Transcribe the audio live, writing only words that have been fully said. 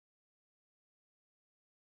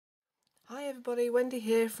Hi everybody, Wendy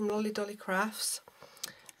here from Lolly Dolly Crafts.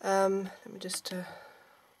 Let me just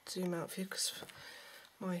zoom out for you because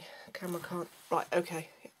my camera can't. Right, okay,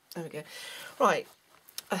 there we go. Right,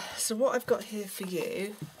 so what I've got here for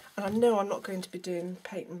you, and I know I'm not going to be doing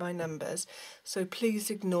painting by numbers, so please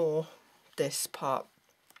ignore this part.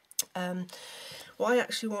 What I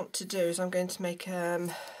actually want to do is I'm going to make a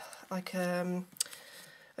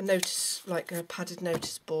notice, like a padded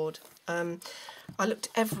notice board. I looked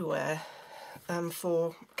everywhere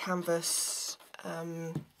for canvas,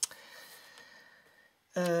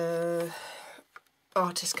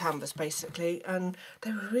 artist canvas basically, and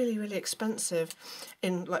they were really expensive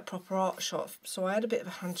in like proper art shops. So I had a bit of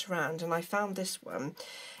a hunt around and I found this one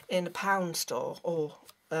in a pound store, or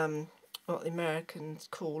what the Americans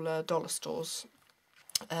call dollar stores.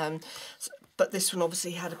 But this one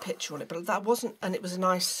obviously had a picture on it, but that wasn't, and it was a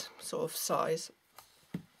nice sort of size.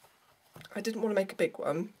 I didn't want to make a big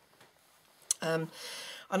one.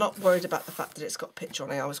 I'm not worried about the fact that it's got a picture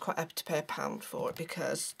on it. I was quite happy to pay £1 for it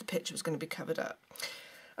because the picture was going to be covered up.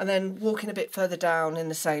 And then walking a bit further down in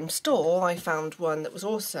the same store, I found one that was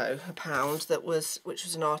also £1, which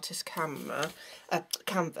was an artist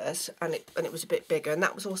canvas, and it was a bit bigger, and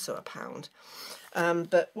that was also £1.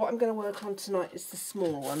 But what I'm going to work on tonight is the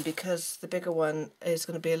small one, because the bigger one is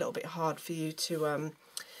going to be a little bit hard for you to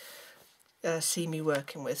see me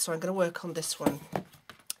working with. So I'm going to work on this one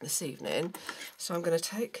this evening. So I'm going to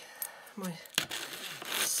take my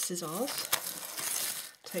scissors,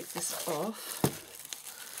 take this off.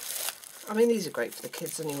 I mean, these are great for the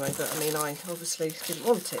kids anyway, but I mean, I obviously didn't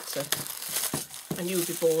want it to, and you would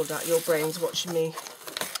be bored out your brains watching me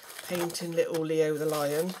painting little Leo the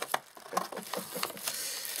lion.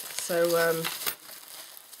 So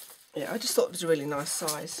yeah, I just thought it was a really nice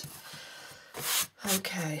size.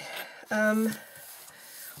 Okay, I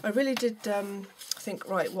really did think,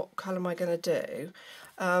 right, what colour am I going to do?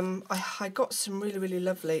 I got some really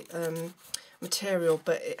lovely material,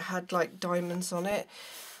 but it had like diamonds on it,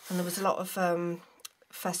 and there was a lot of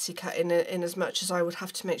fussy cutting in as much as I would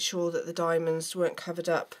have to make sure that the diamonds weren't covered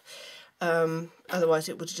up, otherwise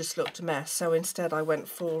it would have just looked a mess. So instead I went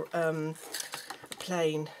for a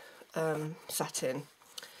plain satin.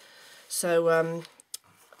 So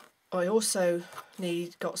I also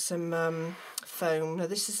got some foam. Now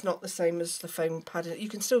this is not the same as the foam padding. You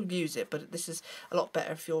can still use it, but this is a lot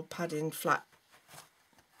better if you're padding flat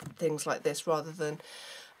things like this rather than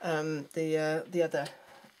the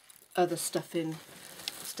other stuffing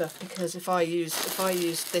stuff. Because if I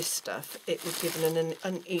used this stuff, it would give an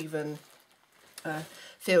uneven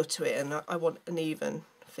feel to it, and I want an even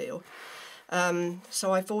feel.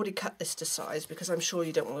 So I've already cut this to size because I'm sure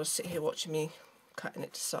you don't want to sit here watching me cutting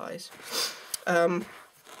it to size.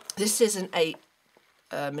 This is an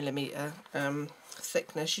 8mm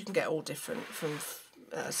thickness. You can get all different from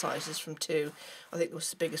sizes from 2. I think it was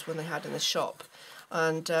the biggest one they had in the shop.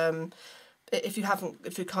 And if you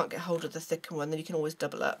can't get hold of the thicker one, then you can always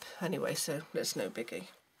double up anyway, so that's no biggie.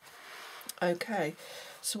 Okay,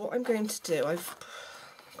 so what I'm going to do, I've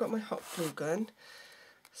got my hot glue gun.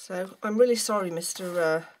 So I'm really sorry,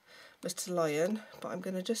 Mr. Lion, but I'm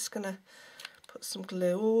just gonna put some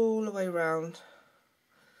glue all the way around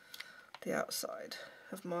the outside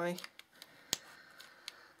of my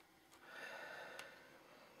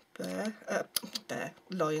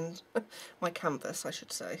lion, my canvas, I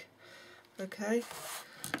should say. Okay,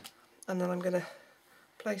 and then I'm gonna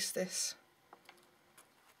place this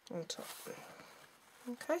on top.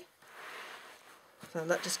 Okay, so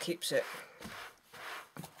that just keeps it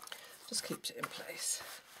in place.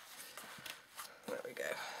 There we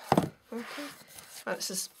go. Okay,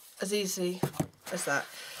 that's as easy as that.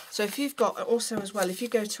 So if you've got, also as well, if you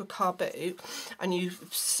go to a car boot and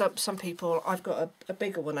some people, I've got a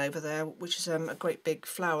bigger one over there, which is a great big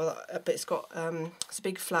flower, but it's a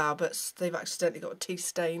big flower, but they've accidentally got a tea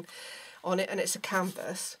stain on it, and it's a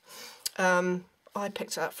canvas. I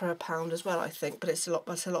picked it up for £1 as well, I think, but it's a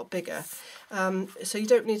lot bigger. So you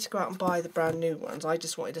don't need to go out and buy the brand new ones. I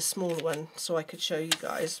just wanted a smaller one so I could show you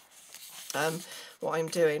guys what I'm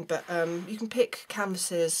doing. But you can pick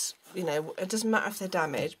canvases, you know, it doesn't matter if they're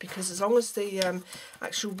damaged, because as long as the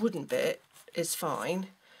actual wooden bit is fine,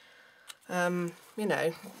 you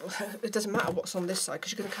know, it doesn't matter what's on this side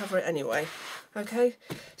because you're going to cover it anyway. Okay,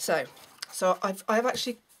 so I've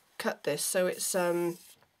actually cut this so it's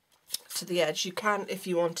to the edge. You can, if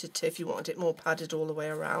you wanted it more padded all the way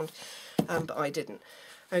around, but I didn't.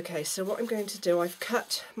 Okay, so what I'm going to do, I've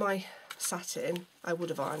cut my satin. I would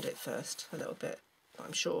have ironed it first a little bit, but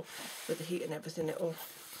I'm sure with the heat and everything it'll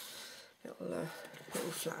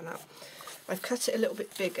flatten out. I've cut it a little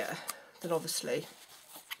bit bigger than obviously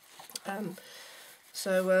Because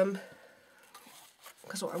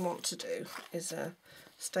what I want to do is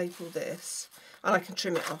staple this, and I can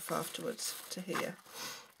trim it off afterwards to here.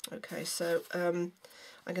 Okay, so I'm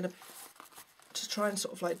going to try and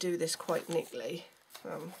sort of like do this quite neatly.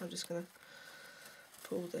 I'm just going to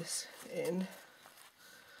pull this in,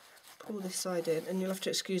 pull this side in, and you'll have to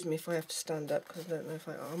excuse me if I have to stand up, because I don't know if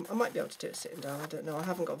I might be able to do it sitting down. I don't know. I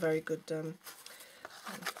haven't got very good.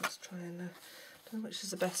 Let's try and I don't know which is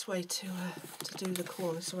the best way to do the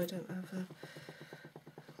corner, so I don't have a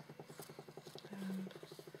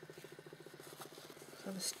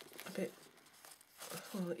bit.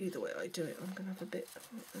 Well, either way I do it, I'm going to have a bit. So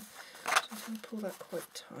I'm going to pull that quite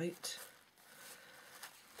tight,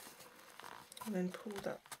 and then pull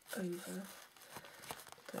that over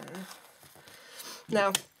there.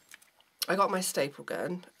 Now, I got my staple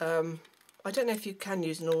gun. I don't know if you can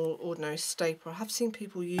use an ordinary stapler. I have seen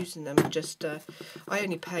people using them. Just I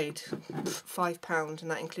only paid £5, and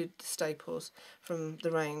that included the staples from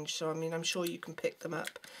the range. So I mean, I'm sure you can pick them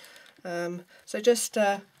up. So just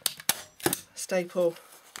staple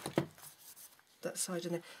that side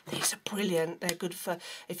in there. These are brilliant. They're good for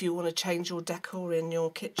if you want to change your decor in your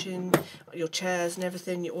kitchen, your chairs and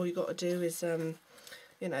everything. All you got to do is,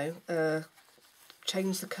 you know,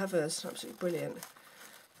 change the covers. Absolutely brilliant.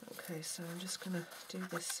 Okay, so I'm just going to do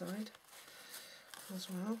this side as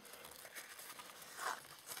well.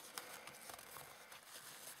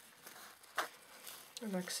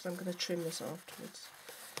 And like I said, I'm going to trim this afterwards.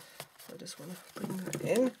 So I just want to bring that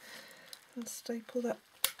in and staple that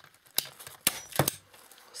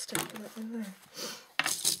in there.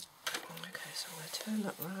 Okay, so I'm going to turn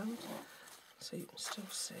that round so you can still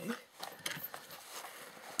see.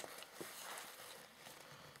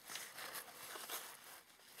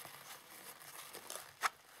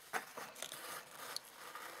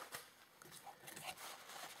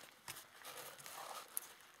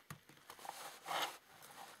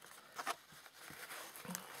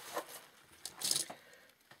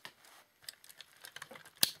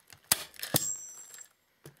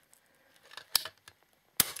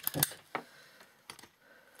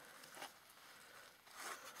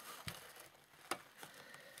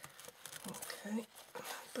 Okay,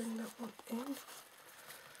 bring that one in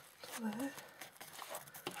to there.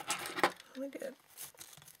 Really good.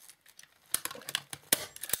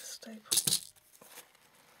 Staple.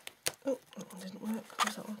 Oh, that one didn't work.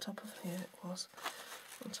 Was that on top of here? It was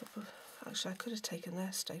on top of. Actually, I could have taken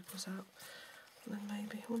their staples out, and then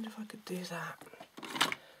maybe. I wonder if I could do that.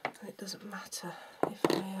 And it doesn't matter if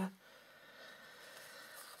I.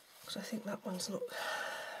 Because I think that one's not.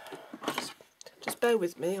 Just bear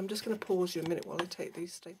with me. I'm just going to pause you a minute while I take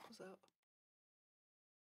these staples out.